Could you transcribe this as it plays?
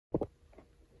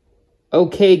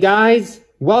Okay guys,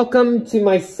 welcome to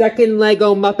my second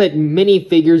Lego Muppet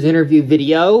minifigures interview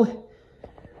video.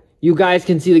 You guys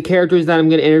can see the characters that I'm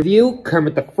going to interview.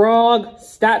 Kermit the Frog,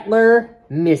 Statler,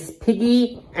 Miss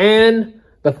Piggy, and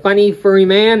the funny furry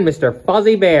man, Mr.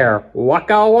 Fozzie Bear.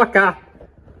 Waka waka.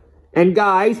 And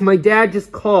guys, my dad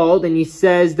just called and he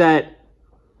says that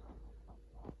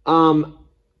I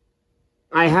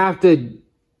have to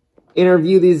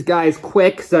interview these guys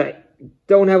quick because I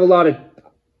don't have a lot of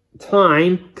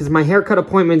time because my haircut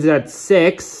appointment is at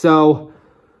 6. So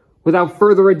without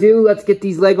further ado, let's get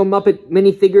these Lego Muppet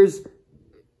minifigures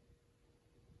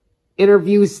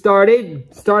interviews started,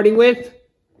 starting with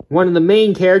one of the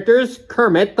main characters,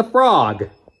 Kermit the Frog.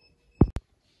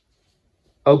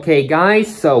 Okay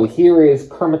guys, so here is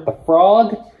Kermit the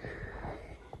Frog.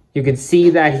 You can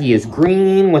see that he is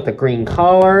green with a green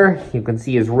collar. You can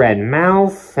see his red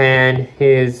mouth and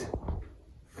his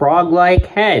frog-like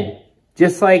head.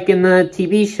 Just like in the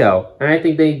TV show. And I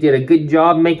think they did a good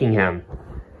job making him.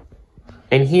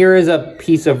 And here is a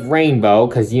piece of rainbow,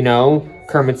 because you know,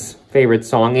 Kermit's favorite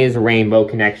song is Rainbow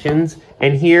Connections.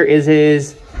 And here is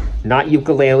his, not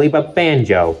ukulele, but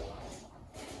banjo.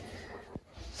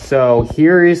 So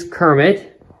here is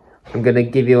Kermit. I'm going to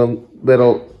give you a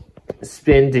little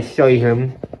spin to show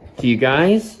him to you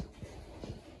guys.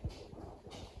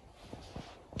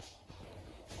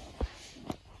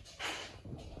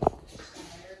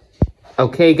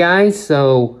 Okay guys,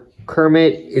 so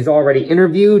Kermit is already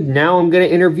interviewed. Now I'm going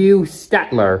to interview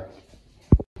Statler.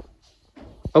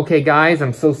 Okay guys,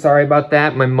 I'm so sorry about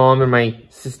that. My mom and my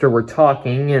sister were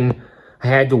talking and I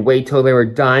had to wait till they were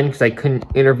done because I couldn't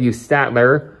interview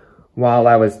Statler while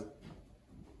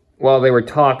they were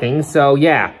talking. So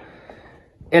yeah.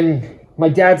 And my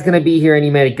dad's going to be here any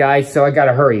minute guys, so I got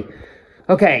to hurry.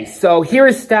 Okay, so here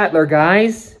is Statler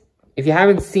guys. If you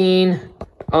haven't seen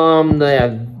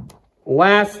the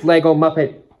last Lego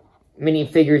Muppet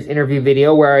minifigures interview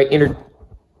video where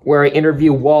I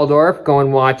interview Waldorf, go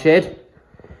and watch it.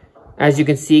 As you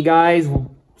can see guys,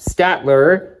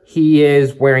 Statler, he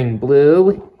is wearing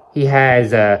blue. He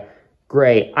has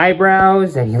gray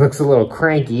eyebrows and he looks a little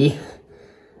cranky.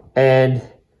 And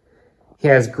he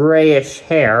has grayish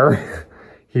hair.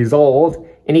 He's old.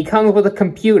 And he comes with a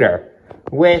computer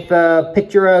with a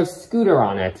picture of Scooter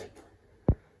on it.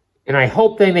 And I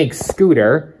hope they make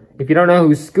Scooter. If you don't know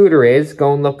who Scooter is,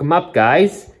 go and look him up,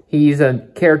 guys. He's a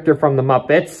character from the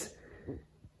Muppets.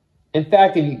 In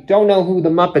fact, if you don't know who the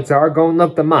Muppets are, go and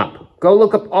look them up. Go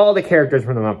look up all the characters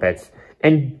from the Muppets.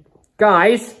 And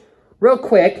guys, real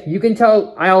quick,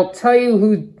 I'll tell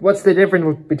you what's the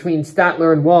difference between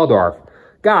Statler and Waldorf.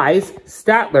 Guys,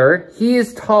 Statler, he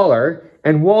is taller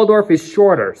and Waldorf is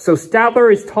shorter. So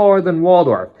Statler is taller than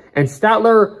Waldorf. And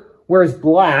Statler wears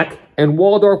black and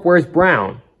Waldorf wears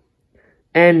brown.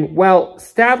 And, well,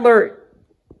 Statler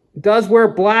does wear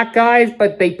black, guys,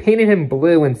 but they painted him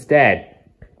blue instead.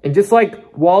 And just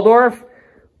like Waldorf,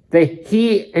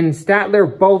 he and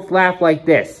Statler both laugh like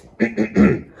this.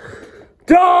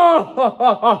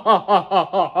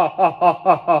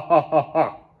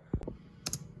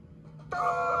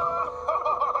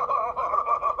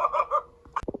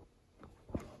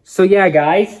 So yeah,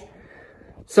 guys.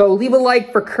 So leave a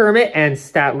like for Kermit and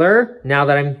Statler. Now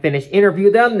that I'm finished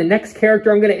interviewing them, the next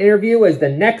character I'm going to interview as the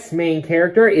next main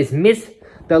character is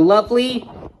the lovely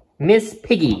Miss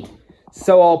Piggy.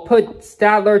 So I'll put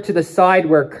Statler to the side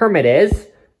where Kermit is,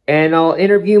 and I'll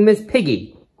interview Miss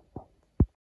Piggy.